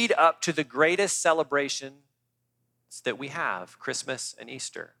lead up to the greatest celebrations that we have, Christmas and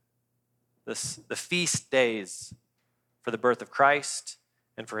Easter. The feast days for the birth of Christ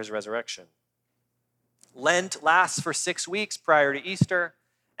and for his resurrection. Lent lasts for 6 weeks prior to Easter,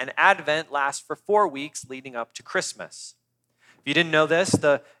 and Advent lasts for 4 weeks leading up to Christmas. If you didn't know this,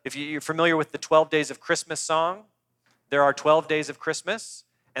 if you're familiar with the 12 Days of Christmas song, there are 12 days of Christmas,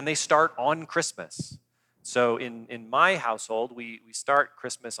 and they start on Christmas. So in my household, we start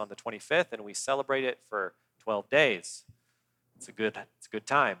Christmas on the 25th, and we celebrate it for 12 days. It's a good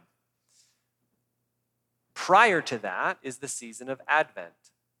time. Prior to that is the season of Advent.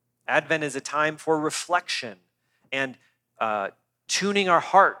 Advent is a time for reflection and tuning our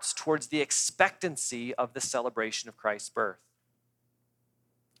hearts towards the expectancy of the celebration of Christ's birth.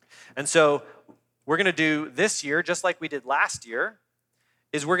 And so we're going to do this year, just like we did last year,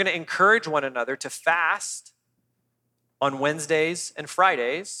 is we're going to encourage one another to fast on Wednesdays and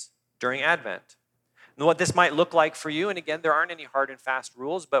Fridays during Advent. And what this might look like for you, and again, there aren't any hard and fast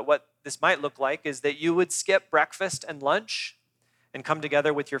rules, but what this might look like is that you would skip breakfast and lunch and come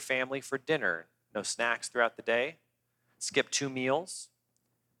together with your family for dinner. No snacks throughout the day. Skip 2 meals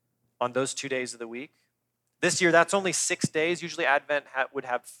on those 2 days of the week. This year, that's only 6 days. Usually Advent would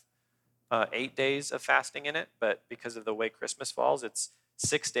have 8 days of fasting in it, but because of the way Christmas falls, it's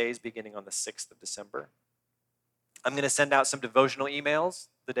 6 days beginning on the 6th of December. I'm going to send out some devotional emails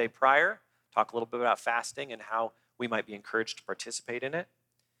the day prior, talk a little bit about fasting and how we might be encouraged to participate in it.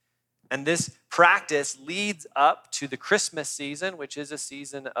 And this practice leads up to the Christmas season, which is a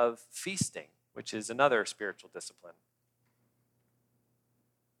season of feasting, which is another spiritual discipline.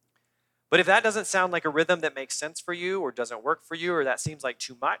 But if that doesn't sound like a rhythm that makes sense for you or doesn't work for you or that seems like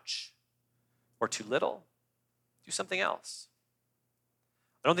too much or too little, do something else.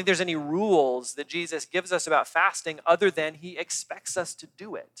 I don't think there's any rules that Jesus gives us about fasting other than he expects us to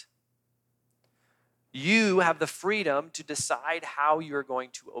do it. You have the freedom to decide how you're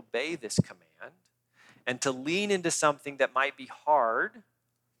going to obey this command and to lean into something that might be hard,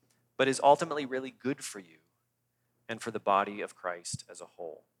 but is ultimately really good for you and for the body of Christ as a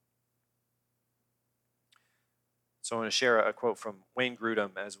whole. So I want to share a quote from Wayne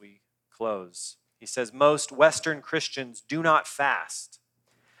Grudem as we close. He says, "Most Western Christians do not fast.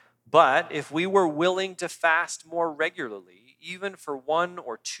 But if we were willing to fast more regularly, even for 1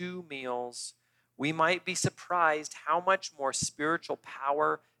 or 2 meals, we might be surprised how much more spiritual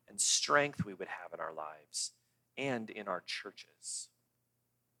power and strength we would have in our lives and in our churches."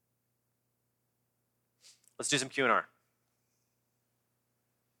 Let's do some Q&R.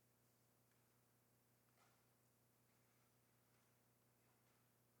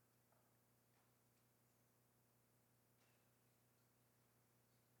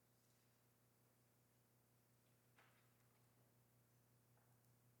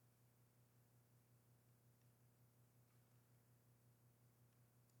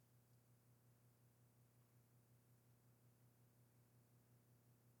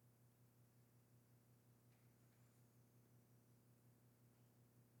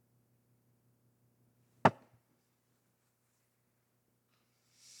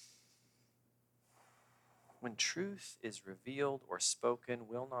 When truth is revealed or spoken,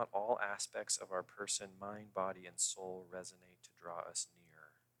 will not all aspects of our person, mind, body, and soul resonate to draw us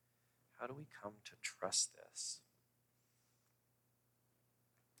near? How do we come to trust this?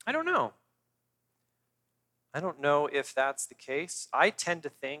 I don't know. I don't know if that's the case. I tend to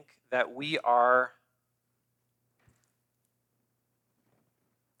think that we are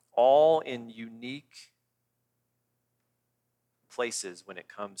all in unique places when it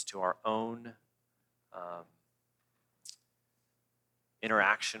comes to our own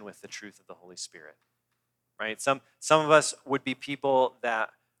interaction with the truth of the Holy Spirit, right? Some of us would be people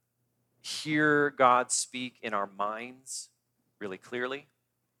that hear God speak in our minds really clearly.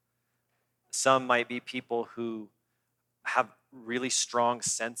 Some might be people who have really strong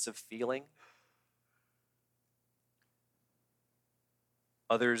sense of feeling.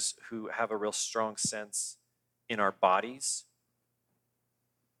 Others who have a real strong sense in our bodies.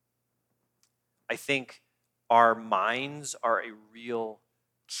 I think our minds are a real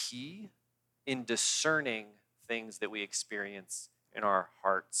key in discerning things that we experience in our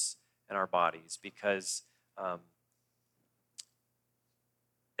hearts and our bodies, because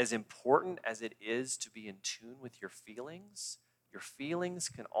as important as it is to be in tune with your feelings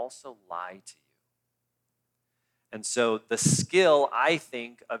can also lie to you. And so the skill, I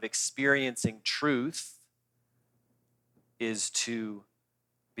think, of experiencing truth is to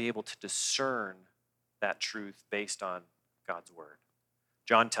be able to discern that truth based on God's word.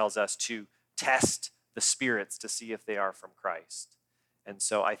 John tells us to test the spirits to see if they are from Christ. And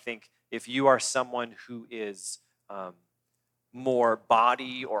so I think if you are someone who is more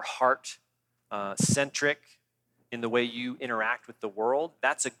body or heart centric in the way you interact with the world,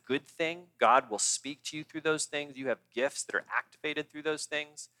 that's a good thing. God will speak to you through those things. You have gifts that are activated through those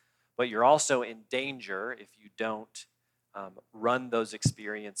things. But you're also in danger if you don't run those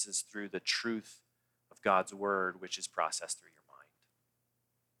experiences through the truth of God's word, which is processed through your mind.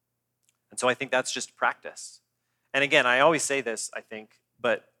 And so I think that's just practice. And again, I always say this, I think,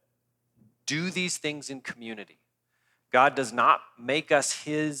 but do these things in community. God does not make us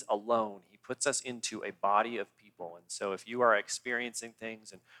his alone. He puts us into a body of people. And so if you are experiencing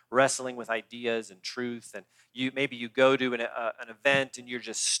things and wrestling with ideas and truth, and maybe you go to an event and you're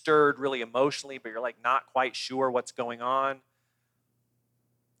just stirred really emotionally, but you're like not quite sure what's going on,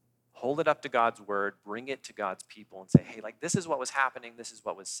 hold it up to God's word, bring it to God's people and say, hey, like this is what was happening, this is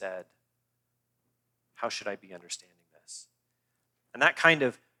what was said. How should I be understanding this? And that kind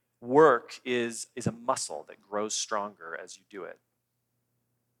of work is a muscle that grows stronger as you do it.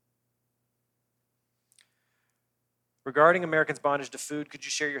 Regarding Americans' bondage to food, could you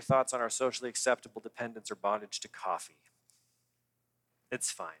share your thoughts on our socially acceptable dependence or bondage to coffee?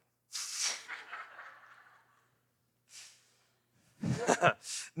 It's fine.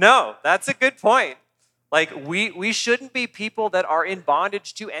 No, that's a good point. Like, we shouldn't be people that are in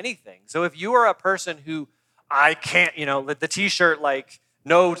bondage to anything. So if you are a person who, I can't, the t-shirt, like,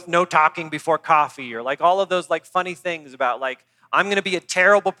 no talking before coffee, or like all of those like funny things about like, I'm going to be a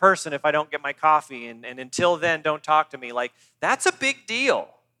terrible person if I don't get my coffee, and until then, don't talk to me. Like, that's a big deal.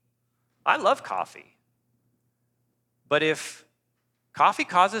 I love coffee. But if coffee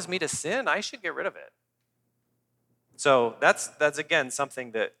causes me to sin, I should get rid of it. So that's again,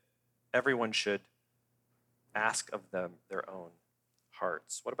 something that everyone should ask of them their own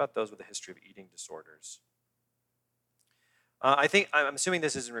hearts. What about those with a history of eating disorders? I'm assuming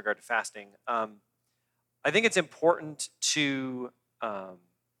this is in regard to fasting. I think it's important to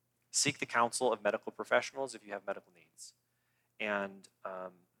seek the counsel of medical professionals if you have medical needs. And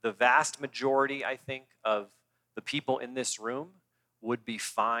the vast majority, I think, of the people in this room would be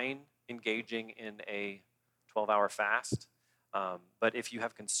fine engaging in a 12-hour fast. But if you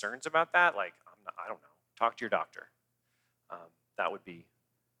have concerns about that, like, I don't know, talk to your doctor. That would be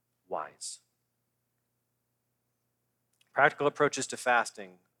wise. Practical approaches to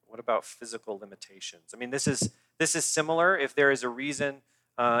fasting. What about physical limitations? I mean, this is similar. If there is a reason,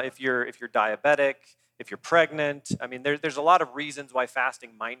 if you're diabetic, if you're pregnant, I mean, there's a lot of reasons why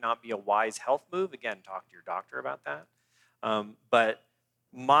fasting might not be a wise health move. Again, talk to your doctor about that. But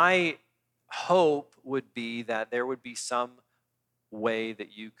my hope would be that there would be some way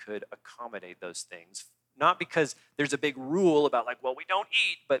that you could accommodate those things. Not because there's a big rule about like, well, we don't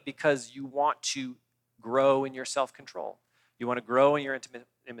eat, but because you want to grow in your self-control. You want to grow in your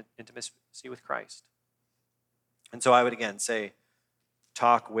intimacy with Christ. And so I would again say,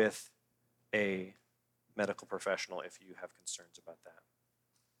 talk with a medical professional if you have concerns about that.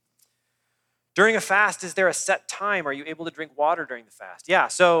 During a fast, is there a set time? Are you able to drink water during the fast? Yeah,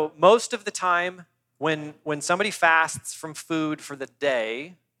 so most of the time when somebody fasts from food for the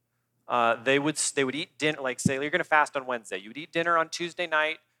day, they would eat dinner, like say you're going to fast on Wednesday. You would eat dinner on Tuesday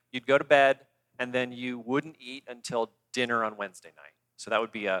night, you'd go to bed, and then you wouldn't eat until dinner on Wednesday night. So that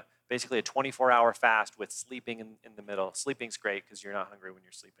would be basically a 24-hour fast with sleeping in the middle. Sleeping's great because you're not hungry when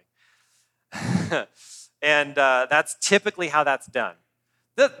you're sleeping. And that's typically how that's done.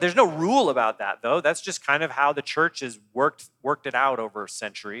 There's no rule about that, though. That's just kind of how the church has worked it out over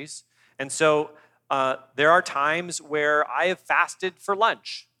centuries. And so there are times where I have fasted for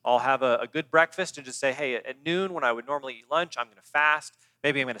lunch. I'll have a good breakfast and just say, hey, at noon when I would normally eat lunch, I'm going to fast.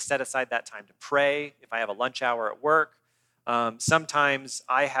 Maybe I'm going to set aside that time to pray if I have a lunch hour at work. Sometimes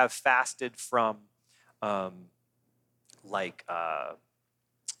I have fasted from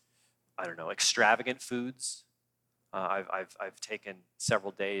extravagant foods. I've taken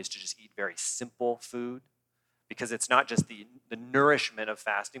several days to just eat very simple food, because it's not just the nourishment of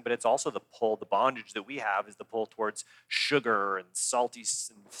fasting, but it's also the pull, the bondage that we have is the pull towards sugar and salty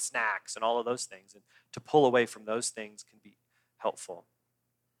snacks and all of those things. And to pull away from those things can be helpful.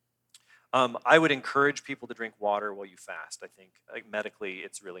 I would encourage people to drink water while you fast. I think medically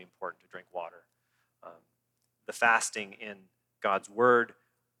it's really important to drink water. The fasting in God's word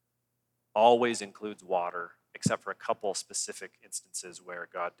always includes water, except for a couple specific instances where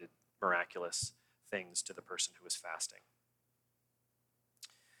God did miraculous things to the person who is fasting.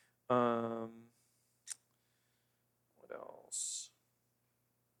 What else?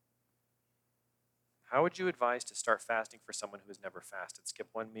 How would you advise to start fasting for someone who has never fasted? Skip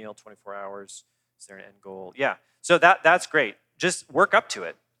one meal, 24 hours. Is there an end goal? Yeah, so that's great. Just work up to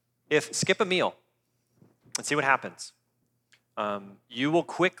it. Skip a meal and see what happens. You will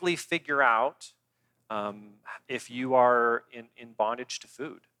quickly figure out if you are in bondage to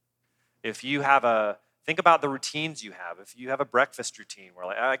food. If you have think about the routines you have. If you have a breakfast routine where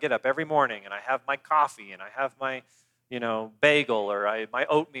I get up every morning and I have my coffee and I have my, bagel or my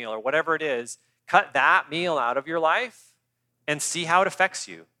oatmeal or whatever it is, cut that meal out of your life and see how it affects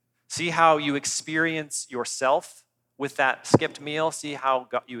you. See how you experience yourself with that skipped meal. See how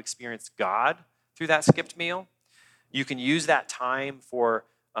you experience God through that skipped meal. You can use that time for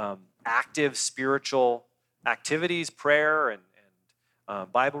active spiritual activities, prayer and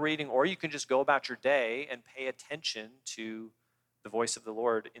Bible reading, or you can just go about your day and pay attention to the voice of the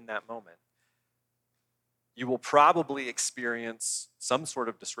Lord in that moment. You will probably experience some sort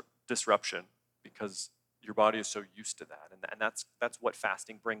of disruption because your body is so used to that, and that's what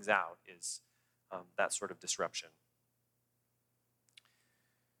fasting brings out, is that sort of disruption.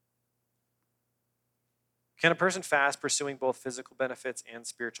 Can a person fast pursuing both physical benefits and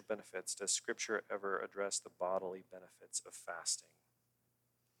spiritual benefits? Does Scripture ever address the bodily benefits of fasting?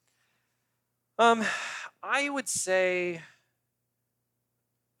 I would say,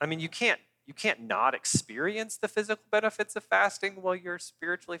 you can't not experience the physical benefits of fasting while you're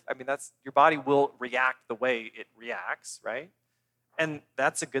spiritually. That's, your body will react the way it reacts, right? And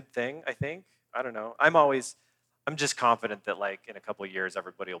that's a good thing, I think. I don't know. I'm just confident that in a couple of years,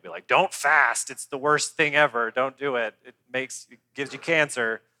 everybody will be like, don't fast. It's the worst thing ever. Don't do it. It gives you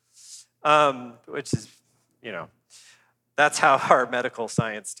cancer. Which is, that's how our medical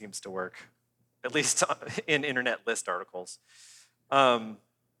science seems to work, at least in internet list articles.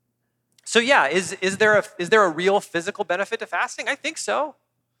 So yeah, is there a real physical benefit to fasting? I think so.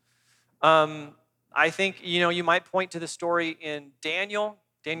 I think, you might point to the story in Daniel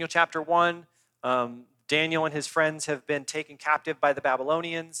chapter 1. Daniel and his friends have been taken captive by the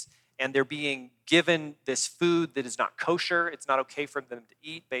Babylonians, and they're being given this food that is not kosher. It's not okay for them to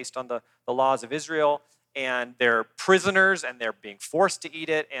eat based on the laws of Israel. And they're prisoners, and they're being forced to eat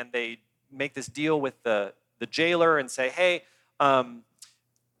it. And they make this deal with the jailer and say, hey,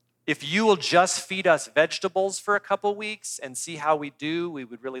 if you will just feed us vegetables for a couple weeks and see how we do, we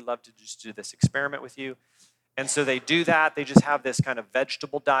would really love to just do this experiment with you. And so they do that. They just have this kind of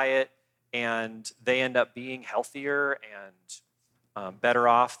vegetable diet, and they end up being healthier and better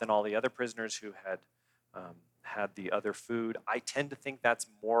off than all the other prisoners who had the other food. I tend to think that's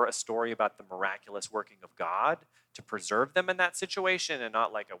more a story about the miraculous working of God to preserve them in that situation, and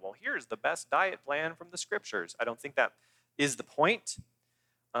not here's the best diet plan from the Scriptures. I don't think that is the point.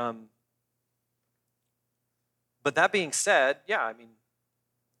 But that being said, yeah,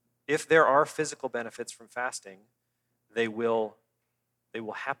 if there are physical benefits from fasting, they will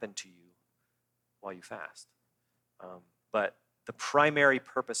happen to you while you fast. But the primary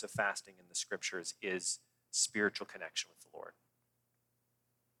purpose of fasting in the Scriptures is spiritual connection with the Lord.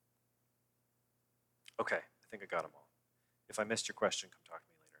 Okay, I think I got them all. If I missed your question, come talk to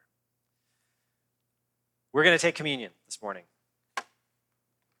me later. We're going to take communion this morning.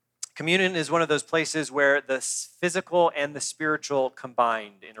 Communion is one of those places where the physical and the spiritual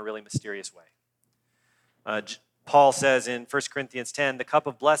combined in a really mysterious way. Paul says in 1 Corinthians 10, the cup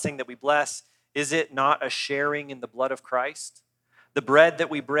of blessing that we bless, is it not a sharing in the blood of Christ? The bread that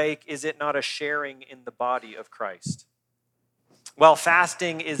we break, is it not a sharing in the body of Christ? While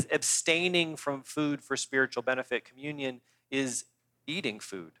fasting is abstaining from food for spiritual benefit, communion is eating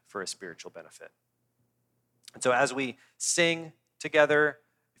food for a spiritual benefit. And so as we sing together,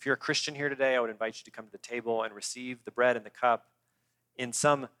 if you're a Christian here today, I would invite you to come to the table and receive the bread and the cup. In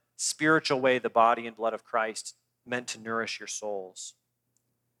some spiritual way, the body and blood of Christ meant to nourish your souls.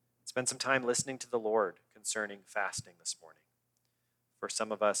 Spend some time listening to the Lord concerning fasting this morning. For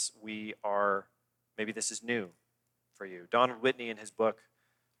some of us, maybe this is new for you. Donald Whitney, in his book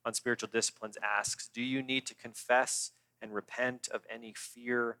on spiritual disciplines, asks, do you need to confess and repent of any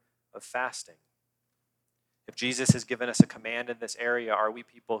fear of fasting? If Jesus has given us a command in this area, are we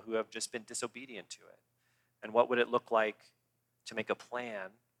people who have just been disobedient to it? And what would it look like to make a plan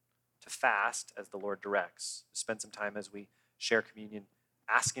to fast as the Lord directs? Spend some time as we share communion,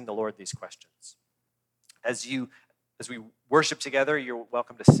 asking the Lord these questions. As we worship together, you're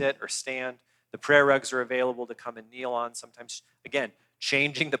welcome to sit or stand. The prayer rugs are available to come and kneel on. Sometimes, again,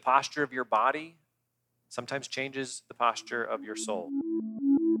 changing the posture of your body sometimes changes the posture of your soul.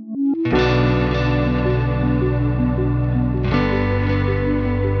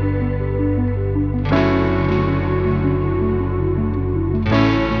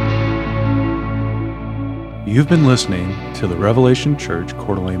 You've been listening to the Revelation Church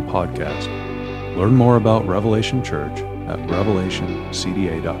Coeur d'Alene podcast. Learn more about Revelation Church at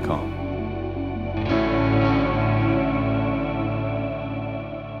revelationcda.com.